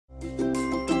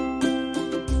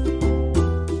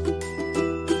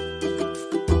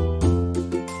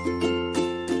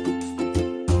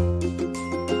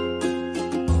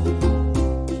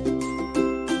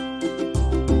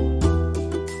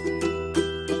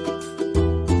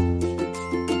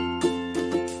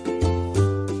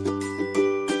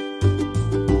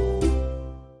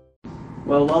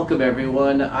Well, welcome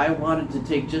everyone. I wanted to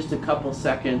take just a couple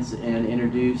seconds and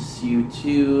introduce you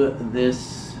to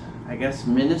this, I guess,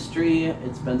 ministry.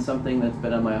 It's been something that's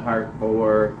been on my heart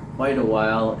for quite a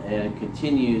while and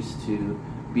continues to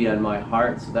be on my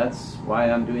heart. So that's why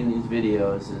I'm doing these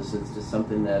videos, is it's just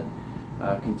something that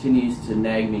continues to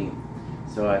nag me.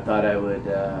 So I thought I would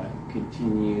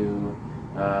continue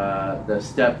the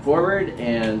step forward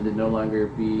and no longer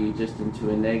be just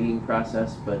into a nagging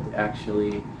process, but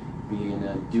actually be in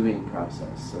a doing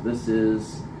process. So this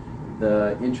is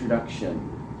the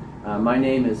introduction. My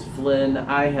name is Flynn.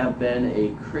 I have been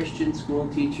a Christian school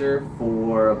teacher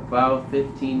for about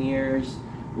 15 years,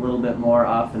 a little bit more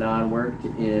off and on. Worked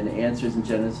in Answers in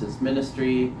Genesis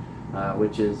ministry,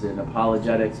 which is an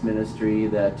apologetics ministry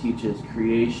that teaches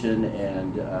creation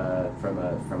and from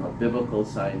a biblical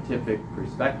scientific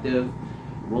perspective.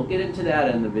 We'll get into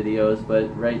that in the videos,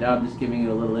 but right now I'm just giving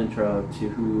you a little intro to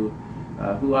who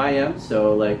I am.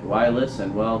 So, why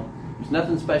listen? Well, there's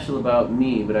nothing special about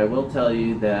me, but I will tell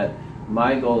you that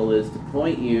my goal is to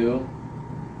point you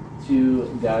to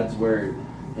God's Word.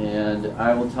 And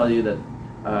I will tell you that,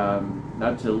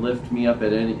 not to lift me up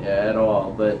at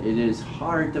all, but it is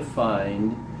hard to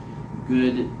find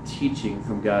good teaching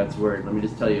from God's Word. Let me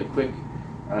just tell you a quick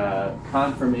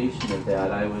confirmation of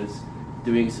that. I was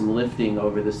doing some lifting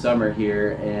over the summer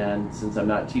here, and since I'm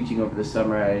not teaching over the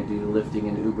summer, I do lifting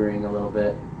and Ubering a little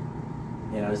bit.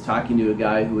 And I was talking to a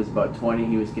guy who was about 20.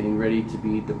 He was getting ready to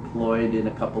be deployed in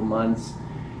a couple months.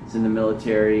 He's in the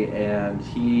military, and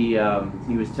he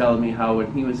was telling me how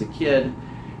when he was a kid,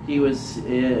 he was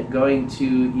going to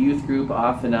youth group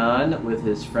off and on with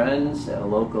his friends at a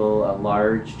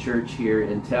large church here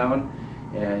in town.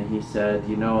 And he said,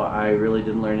 you know, I really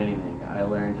didn't learn anything. I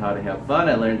learned how to have fun.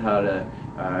 I learned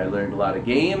a lot of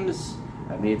games.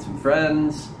 I made some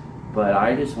friends, but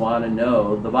I just want to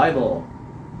know the Bible.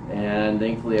 And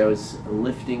thankfully I was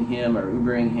lifting him or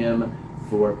Ubering him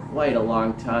for quite a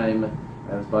long time.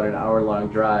 It was about an hour-long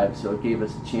drive, so it gave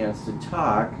us a chance to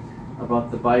talk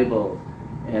about the Bible.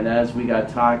 And as we got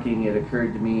talking, it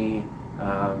occurred to me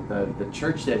the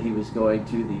church that he was going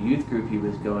to, the youth group he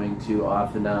was going to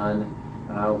off and on,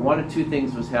 one of two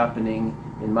things was happening,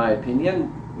 in my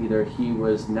opinion. Either he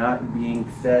was not being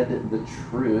fed the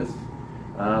truth,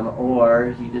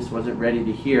 or he just wasn't ready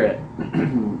to hear it,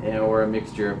 or a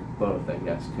mixture of both, I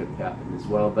guess, could have happened as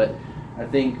well. But I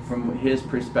think from his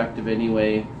perspective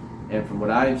anyway, and from what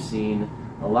I've seen,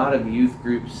 a lot of youth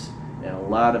groups and a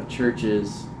lot of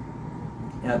churches,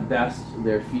 at best,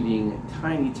 they're feeding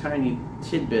tiny, tiny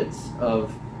tidbits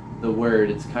of the Word.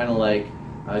 It's kind of like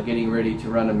getting ready to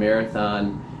run a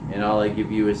marathon, and all I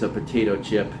give you is a potato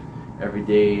chip every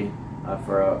day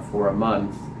for a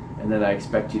month, and then I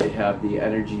expect you to have the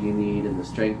energy you need and the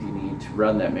strength you need to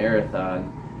run that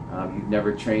marathon. You've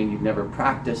never trained, you've never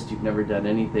practiced, you've never done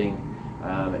anything,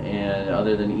 and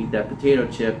other than eat that potato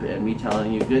chip and me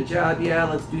telling you, good job, yeah,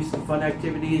 let's do some fun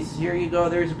activities, here you go,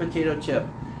 there's a potato chip.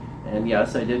 And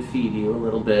yes, I did feed you a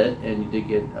little bit, and you did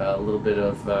get a little bit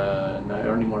of, I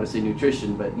don't even want to say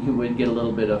nutrition, but you would get a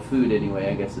little bit of food anyway.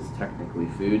 I guess it's technically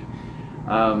food.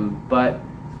 But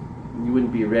you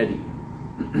wouldn't be ready.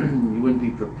 You wouldn't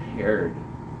be prepared.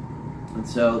 And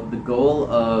so the goal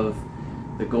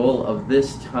of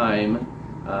this time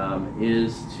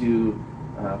is to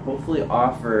hopefully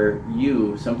offer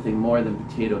you something more than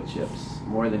potato chips,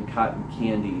 more than cotton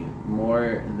candy,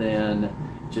 more than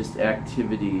just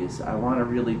activities. I want to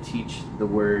really teach the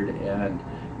Word and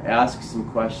ask some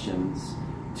questions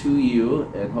to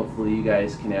you, and hopefully you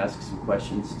guys can ask some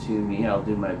questions to me. I'll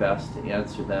do my best to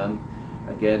answer them.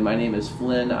 Again, my name is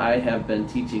Flynn. I have been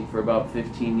teaching for about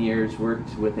 15 years,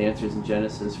 worked with Answers in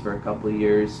Genesis for a couple of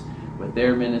years with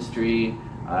their ministry.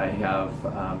 I have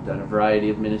done a variety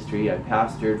of ministry. I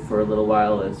pastored for a little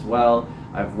while as well.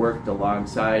 I've worked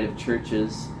alongside of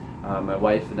churches, my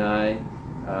wife and I.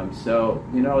 So,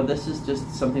 you know, this is just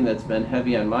something that's been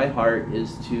heavy on my heart,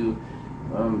 is to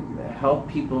help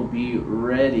people be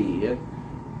ready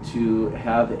to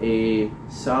have a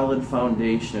solid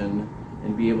foundation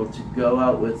and be able to go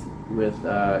out with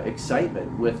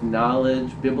excitement, with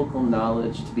knowledge, biblical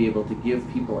knowledge, to be able to give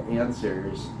people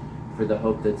answers for the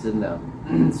hope that's in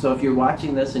them. So if you're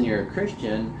watching this and you're a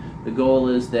Christian, the goal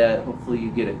is that hopefully you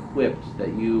get equipped,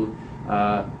 that you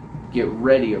get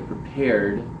ready or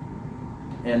prepared.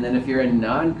 And then if you're a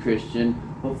non-Christian,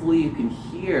 hopefully you can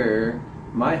hear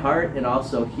my heart and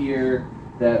also hear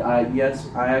that yes,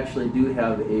 I actually do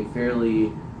have a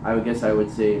fairly, I guess I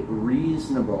would say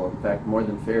reasonable, in fact more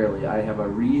than fairly, I have a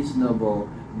reasonable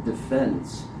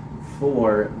defense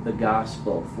for the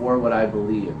gospel, for what I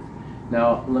believe.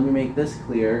 Now, let me make this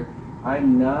clear.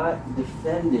 I'm not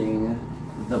defending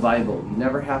the Bible. You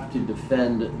never have to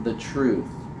defend the truth.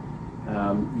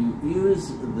 You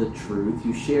use the truth,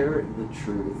 you share the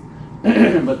truth,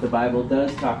 but the Bible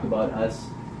does talk about us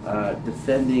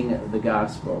defending the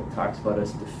gospel. It talks about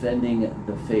us defending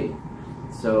the faith.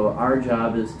 So our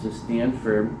job is to stand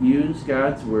firm, use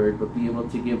God's word, but be able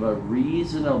to give a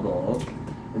reasonable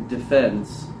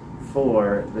defense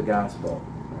for the gospel.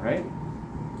 All right?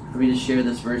 Let me just share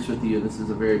this verse with you. This is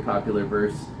a very popular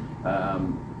verse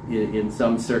in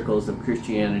some circles of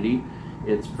Christianity.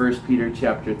 It's 1 Peter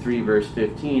chapter 3, verse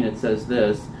 15. It says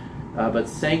this, but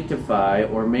sanctify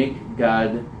or make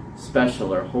God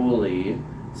special or holy.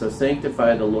 So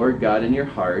sanctify the Lord God in your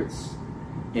hearts,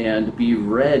 and be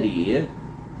ready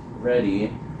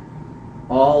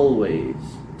always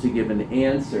to give an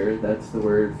answer. That's the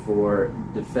word for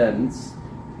defense.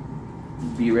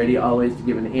 Be ready always to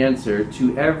give an answer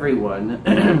to everyone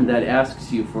that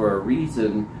asks you for a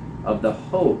reason of the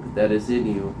hope that is in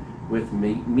you with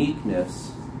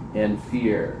meekness and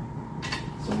fear.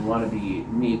 So we want to be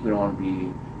meek. We don't want to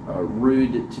be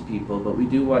rude to people, but we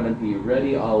do want to be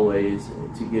ready always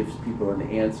to give people an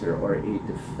answer or a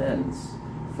defense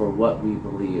for what we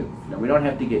believe. Now, we don't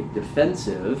have to get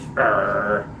defensive,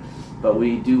 but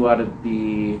we do want to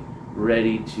be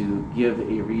ready to give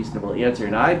a reasonable answer.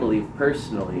 And I believe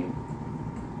personally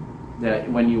that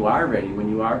when you are ready, when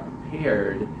you are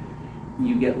prepared,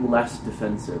 you get less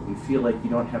defensive. You feel like you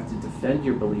don't have to defend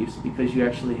your beliefs because you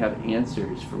actually have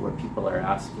answers for what people are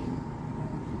asking.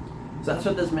 So that's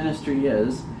what this ministry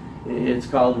is. It's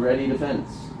called Ready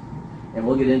Defense. And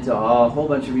we'll get into a whole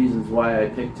bunch of reasons why I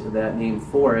picked that name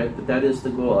for it, but that is the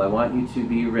goal. I want you to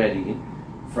be ready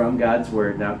from God's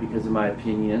Word, not because of my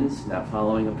opinions, not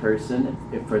following a person.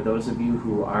 If for those of you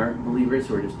who aren't believers,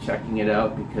 who are just checking it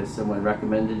out because someone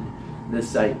recommended this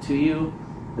site to you,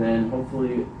 then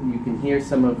hopefully you can hear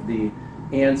some of the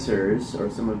answers or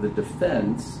some of the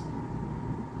defense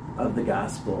of the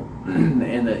gospel,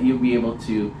 and that you'll be able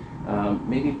to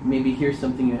maybe hear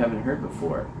something you haven't heard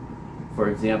before. For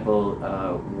example,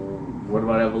 what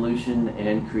about evolution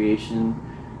and creation?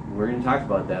 We're going to talk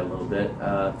about that a little bit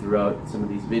throughout some of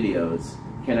these videos.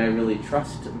 Can I really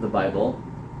trust the Bible?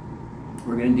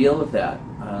 We're going to deal with that.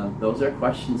 Those are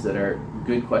questions that are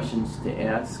good questions to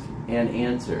ask and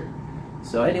answer.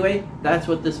 So anyway, that's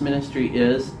what this ministry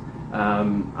is.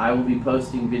 I will be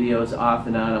posting videos off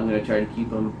and on. I'm going to try to keep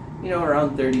them,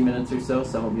 around 30 minutes or so.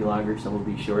 Some will be longer, some will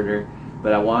be shorter.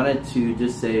 But I wanted to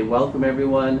just say welcome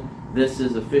everyone. This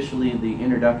is officially the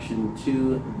introduction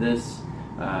to this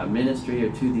ministry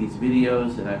or to these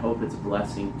videos, and I hope it's a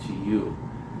blessing to you.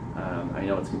 I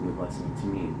know it's going to be a blessing to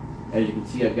me. As you can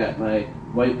see, I've got my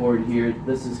whiteboard here.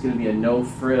 This is going to be a no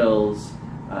frills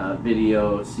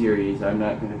video series. I'm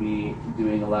not going to be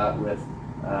doing a lot with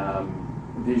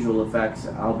visual effects.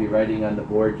 I'll be writing on the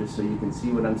board just so you can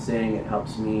see what I'm saying. It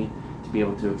helps me to be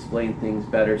able to explain things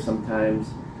better sometimes.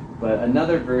 But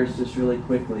another verse, just really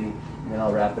quickly, and then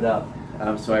I'll wrap it up.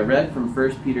 So I read from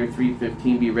 1 Peter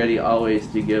 3:15, be ready always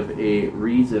to give a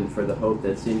reason for the hope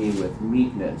that's in you with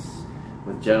meekness,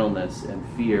 with gentleness and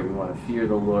fear. We want to fear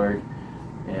the Lord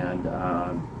and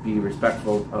be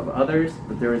respectful of others.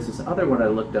 But there was this other one I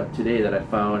looked up today that I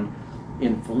found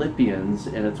in Philippians,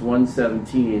 and it's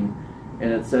 1:17,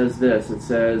 and it says this. It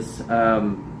says,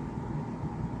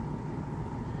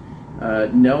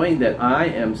 knowing that I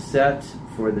am set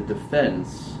for the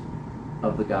defense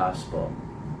of the gospel.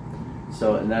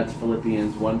 So, and that's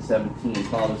Philippians 1:17.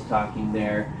 Paul was talking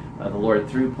there, the Lord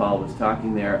through Paul was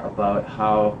talking there about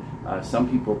how some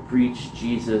people preach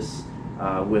Jesus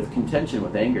with contention,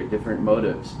 with anger, different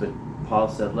motives. But Paul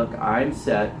said, look, I'm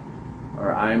set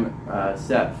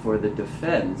for the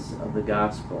defense of the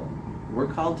gospel. We're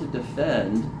called to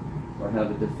defend, or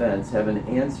have a defense, have an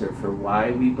answer for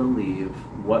why we believe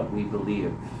what we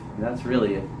believe. And that's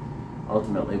really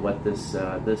ultimately what this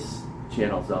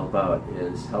channel is all about,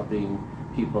 is helping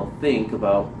people think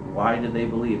about why do they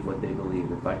believe what they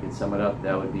believe. If I could sum it up,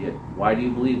 that would be it. Why do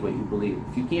you believe what you believe?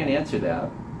 If you can't answer that,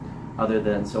 other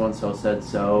than so-and-so said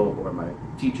so, or my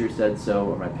teacher said so,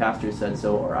 or my pastor said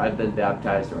so, or I've been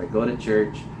baptized, or I go to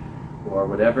church, or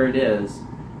whatever it is,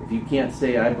 if you can't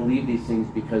say I believe these things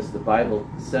because the Bible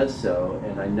says so,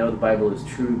 and I know the Bible is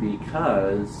true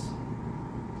because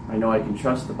I know I can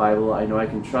trust the Bible, I know I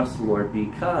can trust the Lord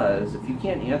because, if you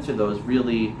can't answer those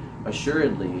really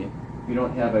assuredly, if you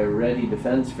don't have a ready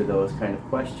defense for those kind of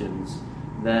questions,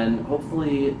 then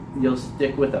hopefully you'll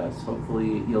stick with us.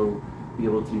 Hopefully you'll be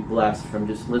able to be blessed from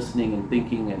just listening and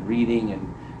thinking and reading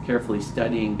and carefully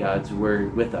studying God's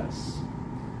Word with us.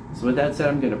 So with that said,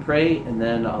 I'm going to pray and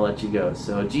then I'll let you go.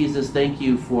 So Jesus, thank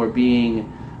you for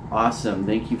being awesome.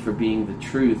 Thank you for being the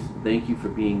truth. Thank you for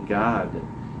being God.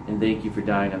 And thank you for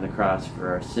dying on the cross for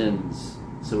our sins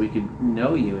so we could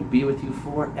know you and be with you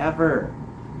forever.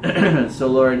 So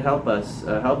Lord, help us.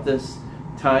 Help this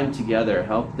time together.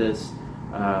 Help this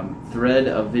thread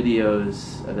of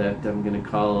videos that I'm going to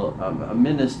call a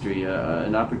ministry,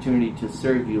 an opportunity to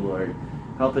serve you, Lord.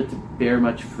 Help it to bear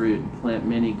much fruit and plant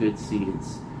many good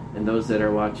seeds. And those that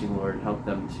are watching, Lord, help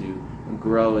them to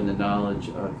grow in the knowledge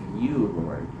of you,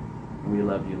 Lord. And we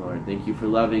love you, Lord. Thank you for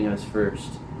loving us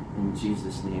first. In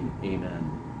Jesus' name,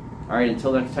 amen. All right,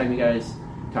 until next time, you guys.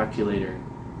 Talk to you later.